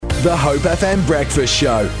The Hope FM Breakfast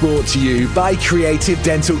Show, brought to you by Creative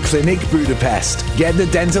Dental Clinic Budapest. Get the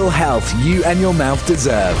dental health you and your mouth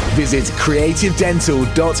deserve. Visit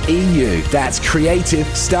creativedental.eu. That's creative,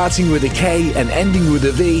 starting with a K and ending with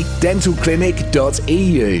a V,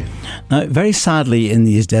 dentalclinic.eu. Now, very sadly in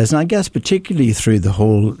these days, and I guess particularly through the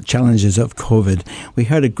whole challenges of COVID, we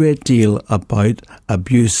heard a great deal about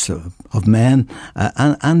abuse of men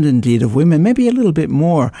and indeed of women, maybe a little bit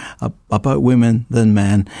more about women than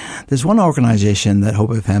men. There's one organisation that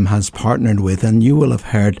Hope FM has partnered with, and you will have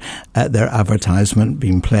heard their advertisement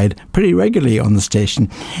being played pretty regularly on the station.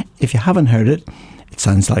 If you haven't heard it, it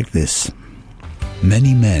sounds like this.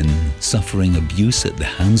 Many men suffering abuse at the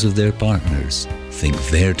hands of their partners think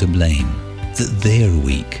they're to blame, that they're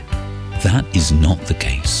weak. That is not the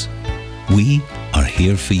case. We are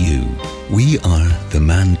here for you. We are the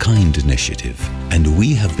Mankind Initiative, and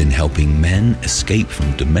we have been helping men escape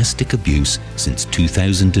from domestic abuse since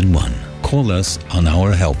 2001. Call us on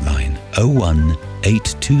our helpline 01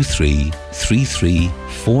 823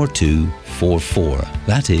 334244.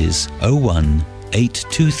 That is 01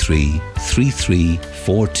 823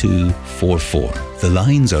 334244. The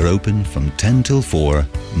lines are open from 10 till 4,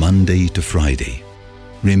 Monday to Friday.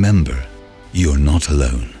 Remember, you're not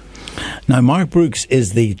alone. Now, Mark Brooks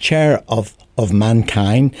is the chair of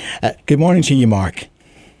Mankind. Good morning to you, Mark.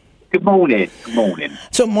 Good morning. Good morning.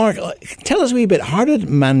 So, Mark, tell us a wee bit, how did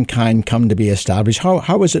Mankind come to be established?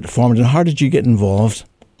 How was it formed, and how did you get involved?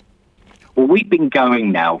 Well, we've been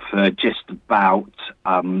going now for just about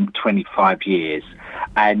 25 years,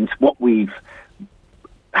 and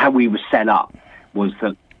how we were set up was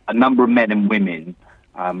that a number of men and women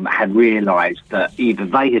had realised that either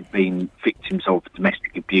they had been victims of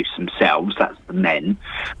domestic abuse themselves, that's the men,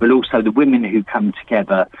 but also the women who come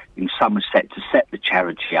together in Somerset to set the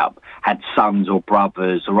charity up had sons or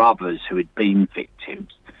brothers or others who had been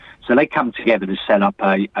victims. So they come together to set up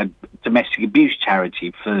a domestic abuse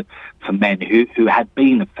charity for men who had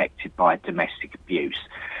been affected by domestic abuse.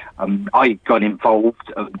 I got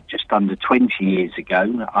involved just under 20 years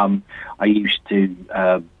ago. I used to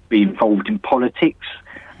be involved in politics,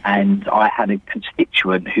 and I had a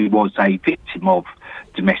constituent who was a victim of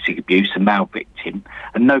domestic abuse, a male victim,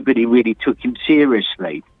 and nobody really took him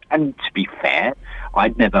seriously. And to be fair,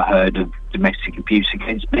 I'd never heard of domestic abuse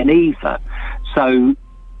against men either. So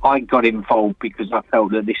I got involved because I felt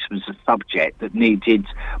that this was a subject that needed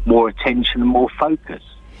more attention and more focus.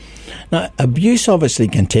 Now, abuse obviously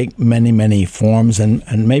can take many, many forms,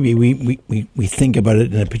 and maybe we think about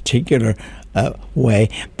it in a particular way.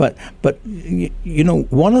 But you know,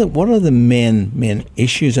 what are the main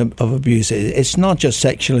issues of abuse? It's not just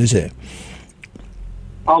sexual, is it?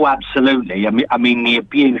 Oh, absolutely. I mean the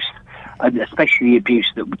abuse, especially the abuse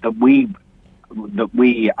that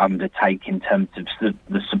we undertake in terms of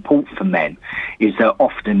the support for men, is that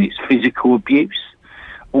often it's physical abuse.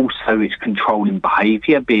 Also, it's controlling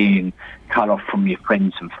behaviour, being cut off from your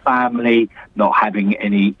friends and family, not having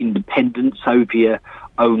any independence over your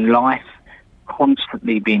own life,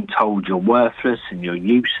 constantly being told you're worthless and you're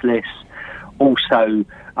useless. Also,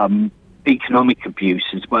 economic abuse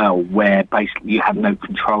as well, where basically you have no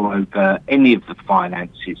control over any of the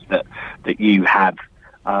finances that you have,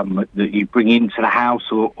 that you bring into the house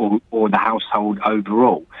or the household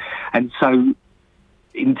overall. And so,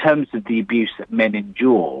 in terms of the abuse that men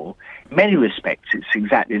endure, in many respects it's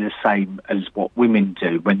exactly the same as what women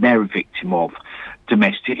do when they're a victim of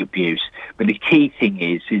domestic abuse. But the key thing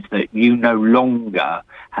is that you no longer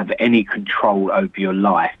have any control over your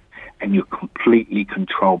life, and you're completely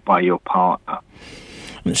controlled by your partner.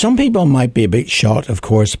 Some people might be a bit shocked, of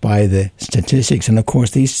course, by the statistics, and of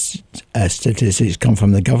course these statistics come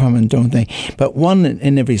from the government, don't they? But 1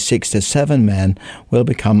 in every 6 to 7 men will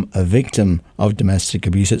become a victim of domestic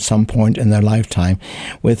abuse at some point in their lifetime,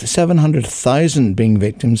 with 700,000 being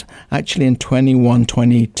victims actually in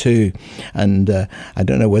 21-22. And I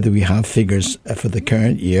don't know whether we have figures for the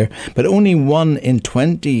current year, but only 1 in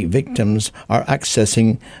 20 victims are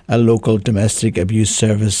accessing a local domestic abuse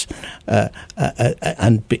service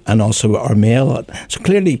and also are male. So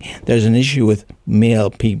clearly there's an issue with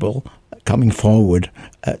male people coming forward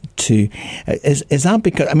is that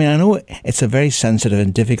because, I mean, I know it's a very sensitive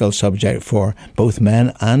and difficult subject for both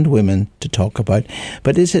men and women to talk about,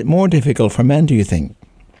 but is it more difficult for men, do you think?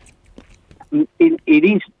 It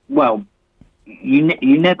is, well,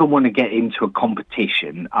 you never want to get into a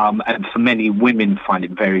competition, and for many women find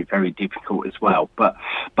it very, very difficult as well. But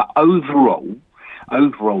overall,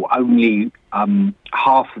 only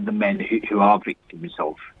half of the men who are victims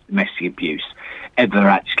of domestic abuse ever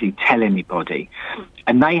actually tell anybody.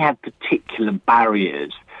 And they have particular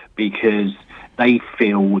barriers because they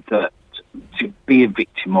feel that to be a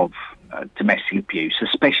victim of domestic abuse,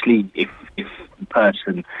 especially if the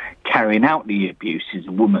person carrying out the abuse is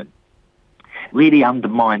a woman, really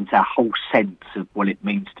undermines our whole sense of what it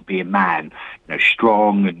means to be a man.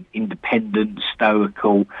 Strong and independent,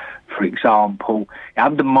 stoical, for example. It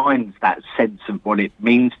undermines that sense of what it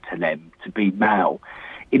means to them to be male.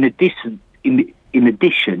 In addition,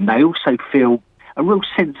 they also feel a real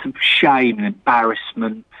sense of shame and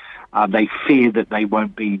embarrassment. They fear that they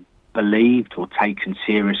won't be believed or taken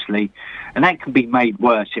seriously, and that can be made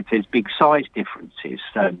worse if there's big size differences.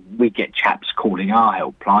 So we get chaps calling our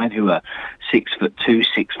helpline who are 6'2",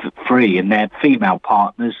 6'3", and their female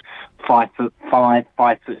partners 5'5",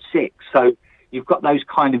 5'6". So you've got those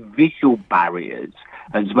kind of visual barriers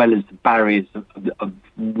as well as the barriers of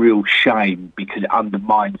real shame, because it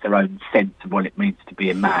undermines their own sense of what it means to be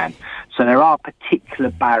a man. So there are particular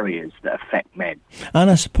barriers that affect men.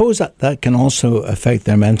 And I suppose that can also affect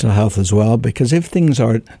their mental health as well, because if things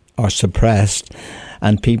are suppressed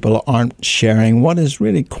and people aren't sharing what is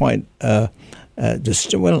really quite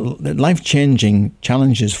life-changing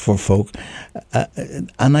challenges for folk,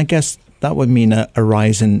 and I guess that would mean a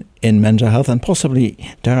rise in mental health and possibly,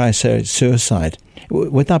 dare I say, suicide.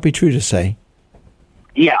 Would that be true to say?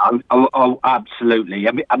 Yeah, absolutely.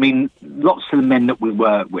 I mean, lots of the men that we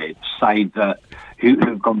work with say that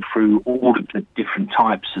who've gone through all of the different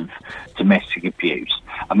types of domestic abuse.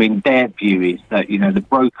 I mean, their view is that, the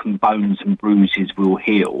broken bones and bruises will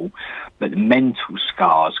heal, but the mental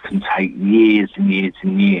scars can take years and years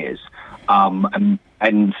and years.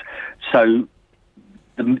 And so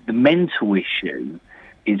the mental issue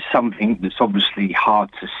is something that's obviously hard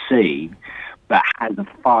to see, but has a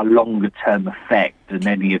far longer-term effect than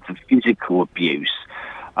any of the physical abuse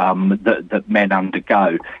that men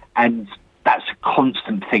undergo. And that's a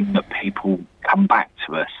constant thing that people come back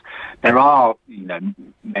to us. There are,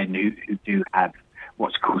 men who do have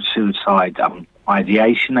what's called suicide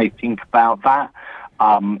ideation. They think about that.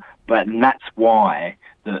 But that's why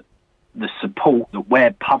the support that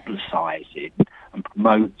we're publicising and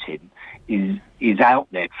promoting is out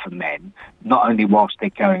there for men, not only whilst they're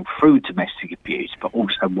going through domestic abuse, but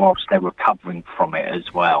also whilst they're recovering from it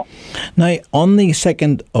as well. Now, on the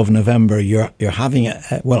 2nd of November, you're having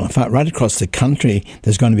in fact, right across the country,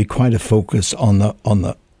 there's going to be quite a focus on the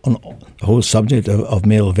whole subject of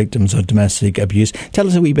male victims of domestic abuse. Tell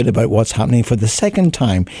us a wee bit about what's happening for the second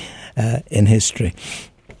time in history.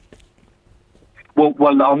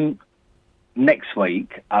 Well, next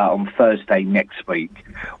week, on Thursday next week,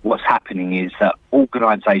 what's happening is that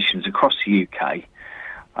organisations across the UK,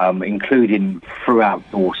 including throughout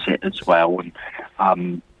Dorset as well,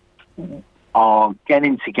 are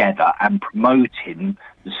getting together and promoting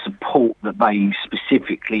the support that they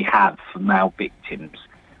specifically have for male victims.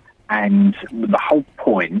 And the whole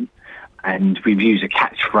point, and we've used a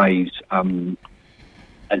catchphrase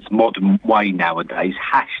as modern way nowadays,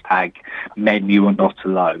 #Men You Are Not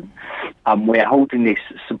Alone. We're holding this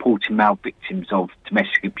Supporting Male Victims of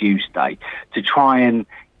Domestic Abuse Day to try and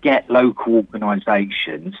get local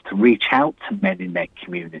organisations to reach out to men in their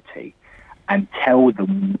community and tell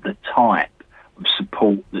them the type of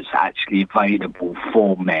support that's actually available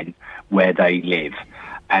for men where they live.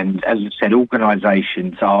 And as I said,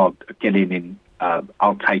 organisations are taking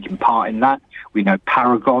part in that. We know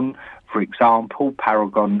Paragon, for example,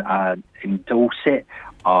 in Dorset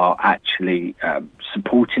are actually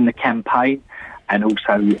supporting the campaign, and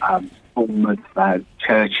also Bournemouth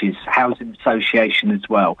Churches Housing Association as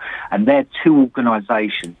well. And they're two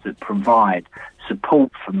organisations that provide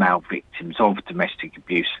support for male victims of domestic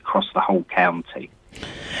abuse across the whole county.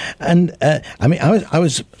 And I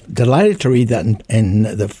was delighted to read that in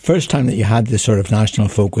the first time that you had this sort of national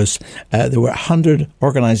focus, there were 100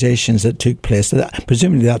 organisations that took place.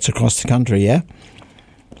 Presumably that's across the country, yeah?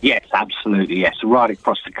 Yes, absolutely, yes. Right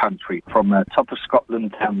across the country, from the top of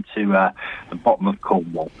Scotland down to the bottom of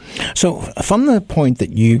Cornwall. So from the point that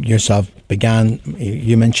you yourself began,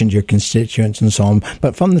 you mentioned your constituents and so on,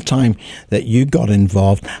 but from the time that you got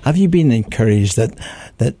involved, have you been encouraged that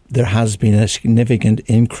there has been a significant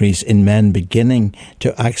increase in men beginning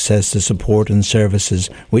to access the support and services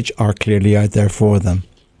which are clearly out there for them?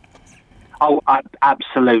 Oh,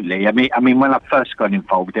 absolutely. I mean, when I first got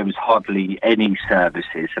involved, there was hardly any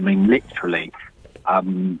services. I mean, literally,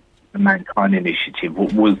 the Mankind Initiative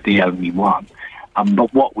was the only one.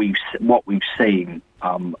 But what we've seen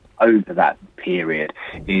over that period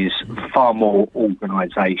is far more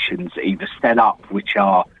organisations either set up which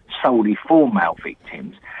are solely for male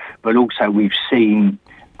victims, but also we've seen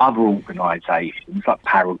other organisations like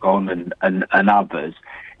Paragon and others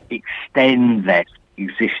extend their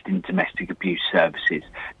existing domestic abuse services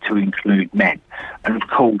to include men. And of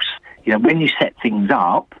course, when you set things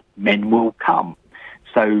up, men will come.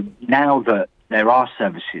 So now that there are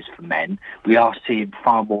services for men, we are seeing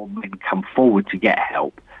far more men come forward to get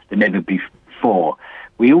help than ever before.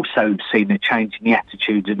 We also have seen a change in the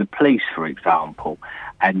attitude of the police, for example,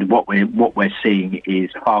 and what we're seeing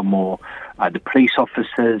is far more the police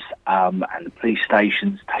officers and the police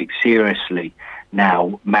stations take seriously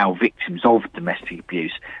now male victims of domestic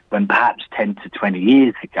abuse, when perhaps 10 to 20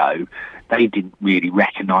 years ago they didn't really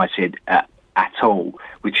recognise it at all,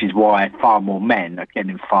 which is why far more men are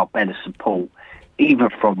getting far better support, either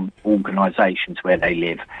from organisations where they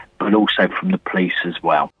live, but also from the police as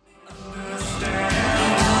well.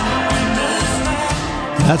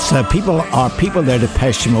 That's people there,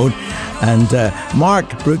 Depeche Mode. And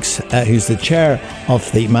Mark Brooks, who's the chair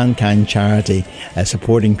of the Mankind charity,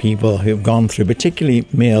 supporting people who've gone through particularly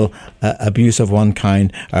male abuse of one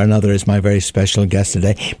kind or another, is my very special guest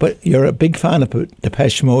today. But you're a big fan of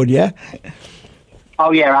Depeche Mode, yeah?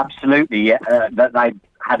 Oh, yeah, absolutely. Yeah, they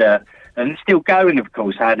had and it's still going, of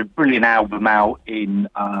course. I had a brilliant album out in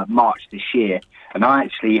March this year, and I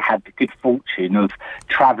actually had the good fortune of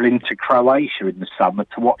travelling to Croatia in the summer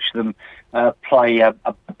to watch them play a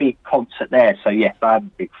big concert there. So yes, I'm a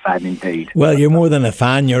big fan indeed. Well, you're more than a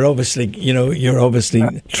fan. You're obviously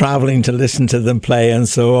travelling to listen to them play and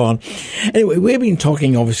so on. Anyway, we've been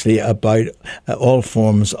talking obviously about all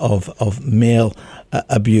forms of male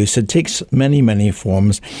abuse. It takes many, many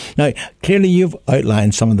forms. Now, clearly you've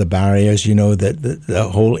outlined some of the barriers, that the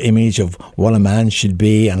whole image of what a man should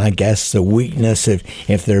be, and I guess the weakness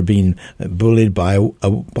if they're being bullied by a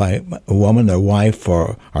woman or wife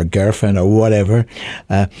or girlfriend or whatever.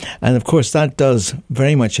 And of course that does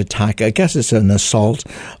very much attack, I guess it's an assault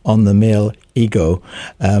on the male ego.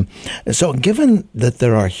 So given that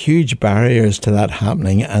there are huge barriers to that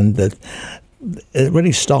happening and that it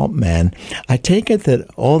really stopped men, I take it that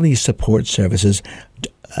all these support services,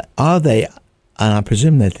 are they, and I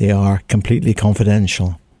presume that they are, completely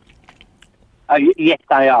confidential? Yes,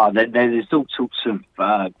 they are. There's all sorts of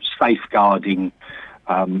safeguarding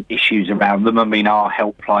issues around them. I mean, our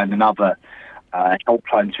helpline and other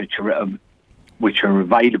helplines which are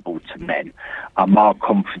available to men are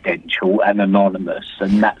confidential and anonymous,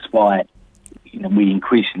 and that's why we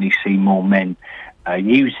increasingly see more men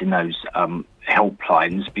using those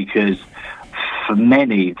helplines, because for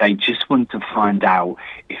many they just want to find out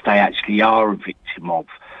if they actually are a victim of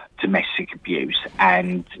domestic abuse,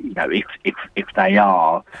 and if they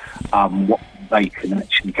are, what they can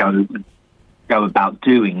actually go about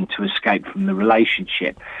doing to escape from the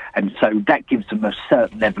relationship. And so that gives them a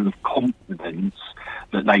certain level of confidence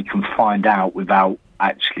that they can find out without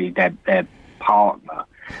actually their partner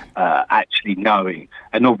actually knowing.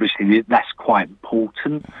 And obviously that's quite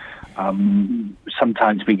important.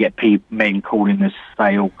 Sometimes we get men calling us to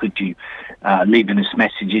say, could you leaving us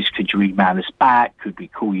messages, could you email us back, could we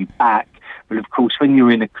call you back? But of course, when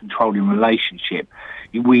you're in a controlling relationship,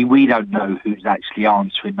 we don't know who's actually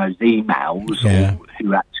answering those emails, or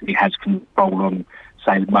who actually has control on,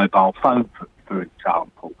 say, the mobile phone, for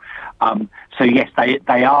example. So yes,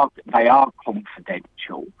 they are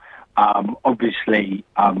confidential. Obviously,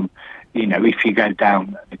 if you go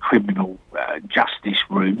down the criminal justice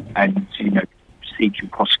route and seeking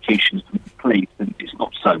prosecutions from the police, then it's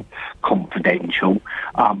not so confidential.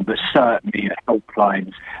 But certainly,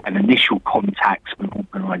 helplines and initial contacts with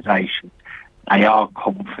organisations, they are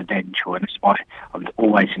confidential, and that's why I would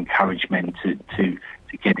always encourage men to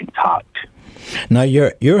get in touch. Now,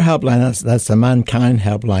 your helpline, that's the Mankind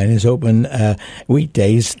helpline, is open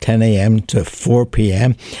weekdays 10 a.m. to 4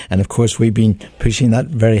 p.m. And of course, we've been pushing that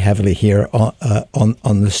very heavily here on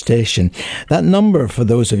the station. That number, for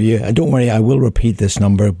those of you, don't worry, I will repeat this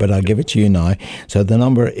number, but I'll give it to you now. So the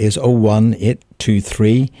number is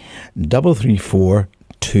 01823 334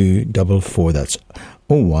 244. That's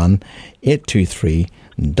 01823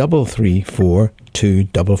 334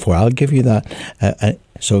 244. I'll give you that.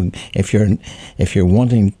 So if you're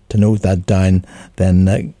wanting to note that down,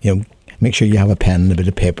 then make sure you have a pen and a bit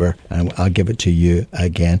of paper, and I'll give it to you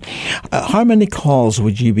again. How many calls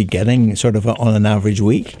would you be getting, sort of on an average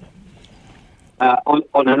week? On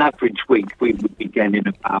an average week, we would be getting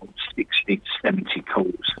about 60 to 70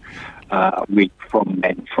 calls a week from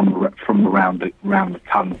men from around the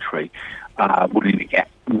country, wanting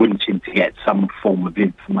to get some form of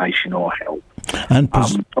information or help. And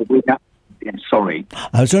sorry.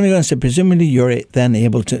 I was only going to say, presumably you're then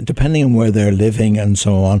able to, depending on where they're living and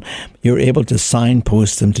so on, you're able to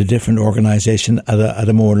signpost them to different organisations at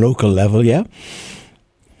a more local level, yeah?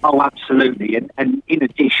 Oh, absolutely. And in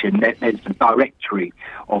addition, there's a directory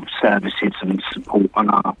of services and support on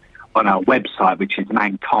our website, which is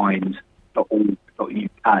mankind.org.uk.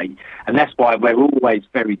 And that's why we're always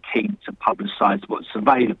very keen to publicise what's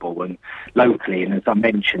available and locally. And as I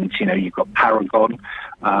mentioned, you've got Paragon,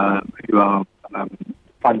 who are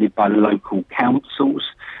funded by the local councils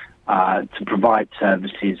to provide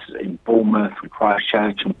services in Bournemouth and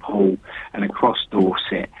Christchurch and Poole and across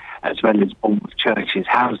Dorset, as well as Bournemouth Churches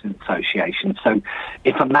Housing Association. So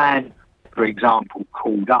if a man, for example,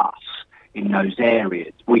 called us in those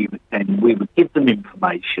areas, we would give them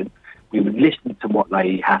information, we would listen to what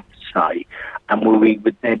they have to say, and we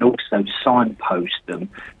would then also signpost them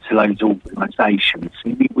to those organisations.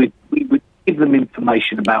 We would give them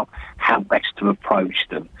information about how best to approach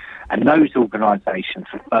them. And those organisations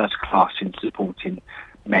are first class in supporting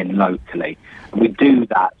men locally. And we do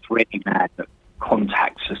that for any man that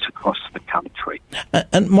contacts us across the country.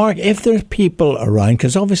 And Mark, if there's people around,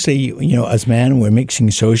 because obviously, as men, we're mixing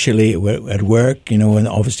socially, we're at work, and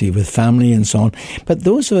obviously with family and so on. But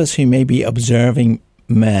those of us who may be observing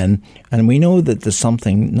men, and we know that there's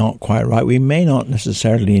something not quite right, we may not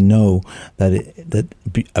necessarily know that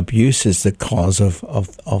abuse is the cause of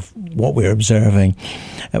what we're observing.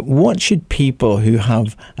 What should people who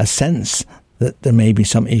have a sense that there may be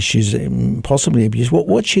some issues, possibly abuse,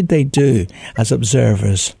 what should they do as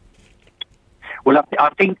observers? Well, I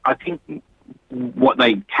think what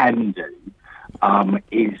they can do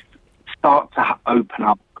is start to open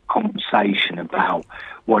up a conversation about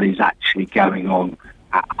what is actually going on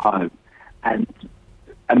at home. And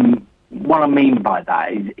what I mean by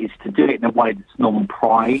that is to do it in a way that's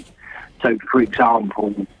non-prying. So, for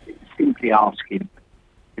example, simply asking,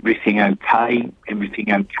 everything okay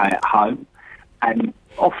at home? And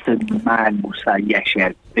often the man will say, yes,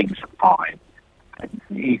 things are fine. And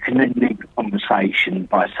you can then leave the conversation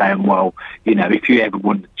by saying, well, if you ever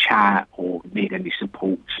want to chat or need any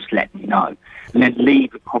support, just let me know. And then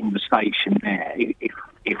leave the conversation there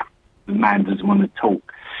if the man doesn't want to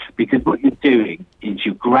talk. Because what you're doing is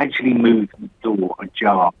you're gradually moving the door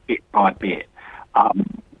ajar bit by bit,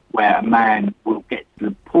 where a man will get to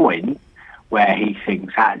the point where he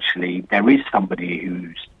thinks, actually, there is somebody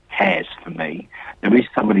who cares for me. There is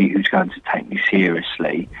somebody who's going to take me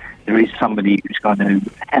seriously. There is somebody who's going to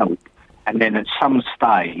help. And then at some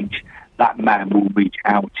stage, that man will reach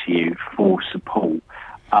out to you for support.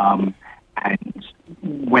 And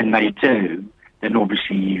when they do, then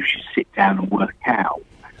obviously you should sit down and work out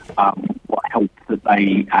what help that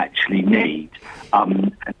they actually need.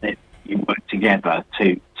 And then you work together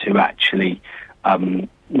to actually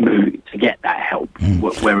move to get that help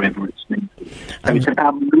wherever it's needed. So it's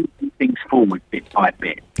about moving things forward bit by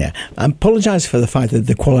bit. Yeah, I apologise for the fact that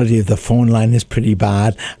the quality of the phone line is pretty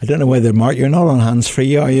bad. I don't know whether, Mark, you're not on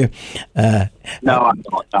hands-free, are you? No, I'm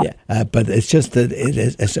not. No. Yeah, but it's just that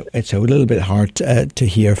it's a little bit hard to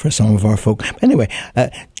hear for some of our folk. Anyway,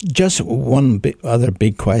 just one other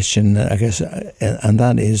big question, I guess, and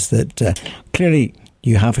that is that clearly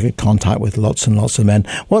you have had contact with lots and lots of men.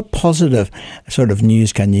 What positive sort of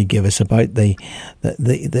news can you give us about the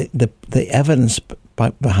evidence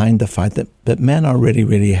behind the fact that men are really,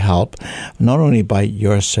 really helped, not only by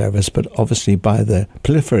your service, but obviously by the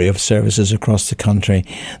proliferation of services across the country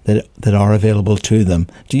that are available to them?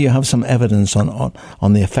 Do you have some evidence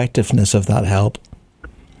on the effectiveness of that help?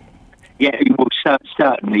 Yeah, well,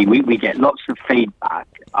 certainly. We get lots of feedback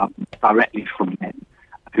directly from men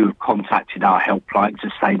who have contacted our helpline to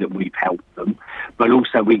say that we've helped them, but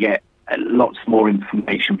also we get lots more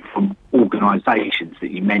information from organisations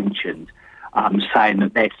that you mentioned, saying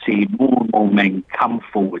that they're seeing more and more men come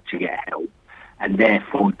forward to get help, and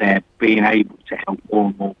therefore they're being able to help more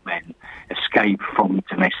and more men escape from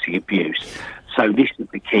domestic abuse. So this is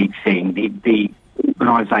the key thing. The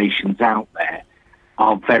organisations out there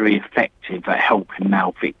are very effective at helping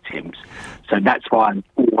male victims. So that's why I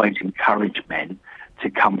always encourage men to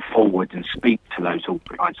come forward and speak to those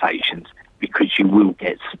organisations, because you will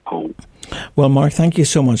get support. Well, Mark, thank you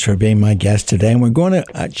so much for being my guest today. And we're going to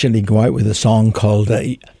actually go out with a song called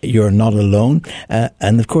You're Not Alone.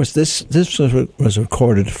 And of course, this was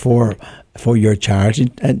recorded for your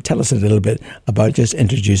charity. And tell us a little bit about, just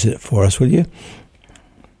introduce it for us, will you?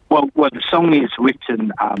 Well, the song is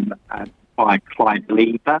written by Clive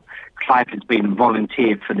Lever. Clive has been a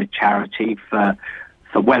volunteer for the charity for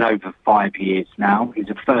well over 5 years now. He's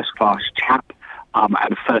a first-class chap and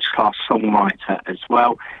a first-class songwriter as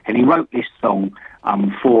well. And he wrote this song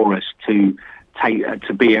for us to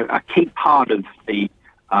be a key part of the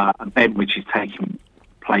event which is taking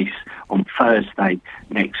place on Thursday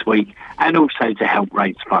next week, and also to help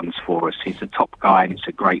raise funds for us. He's a top guy and it's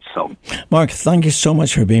a great song. Mark, thank you so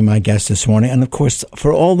much for being my guest this morning, and of course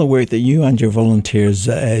for all the work that you and your volunteers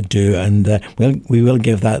do, and we will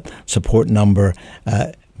give that support number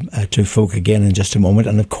to folk again in just a moment,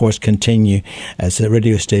 and of course continue as a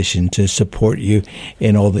radio station to support you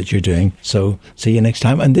in all that you're doing. So see you next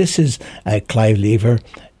time. And this is Clive Lever,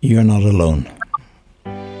 You're Not Alone.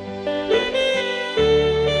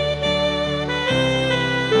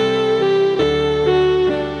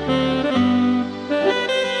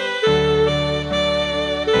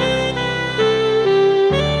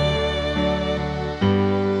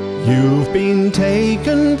 You've been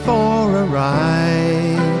taken for a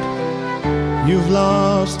ride. You've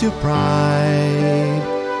lost your pride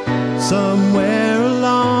somewhere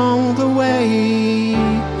along the way.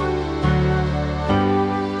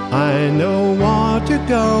 I know what you're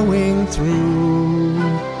going through.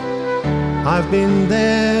 I've been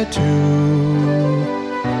there too.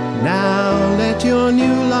 Now let your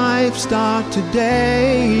new life start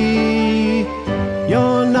today.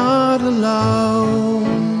 You're not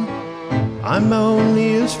alone. I'm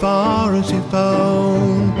only as far as your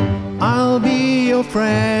phone. I'll be your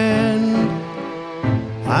friend.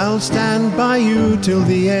 I'll stand by you till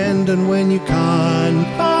the end. And when you can't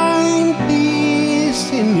find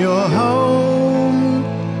peace in your home,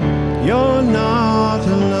 you're not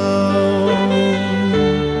alone.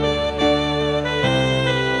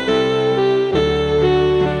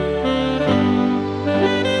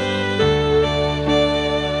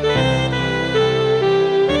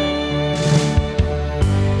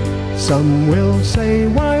 Some will say,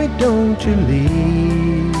 why don't you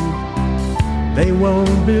leave? They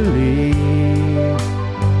won't believe.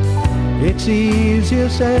 It's easier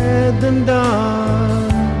said than done.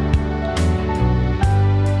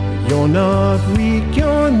 You're not weak,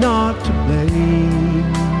 you're not to blame.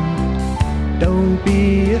 Don't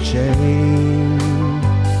be ashamed.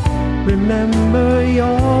 Remember,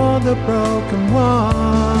 you're the broken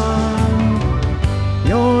one.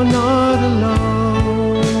 You're not alone.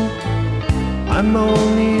 I'm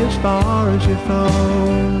only as far as your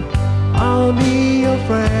phone. I'll be your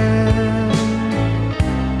friend.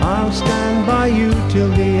 I'll stand by you till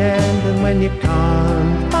the end. And when you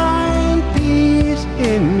can't find peace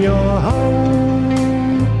in your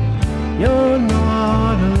home, you're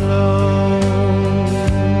not alone.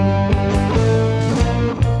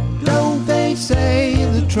 Don't they say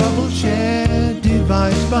the trouble shared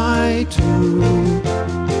divides by two?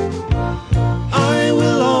 I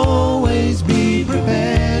will always be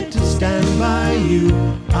prepared to stand by you.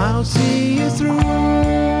 I'll see you through.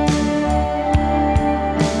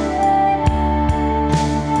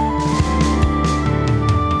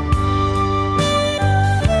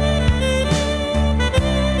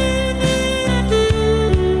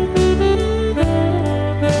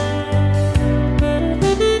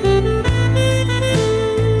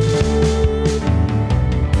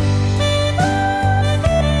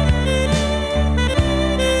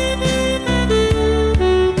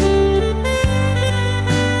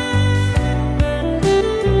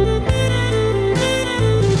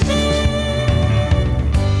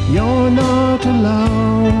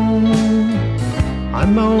 Alone.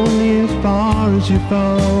 I'm only as far as your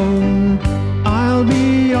phone. I'll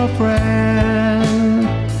be your friend.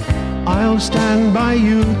 I'll stand by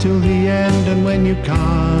you till the end. And when you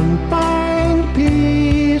can't find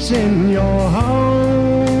peace in your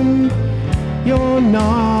home, you're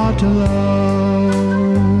not alone.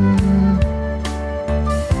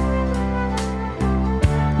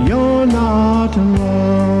 You're not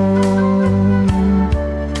alone.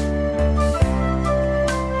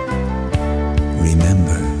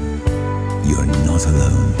 Remember, you're not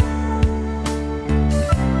alone.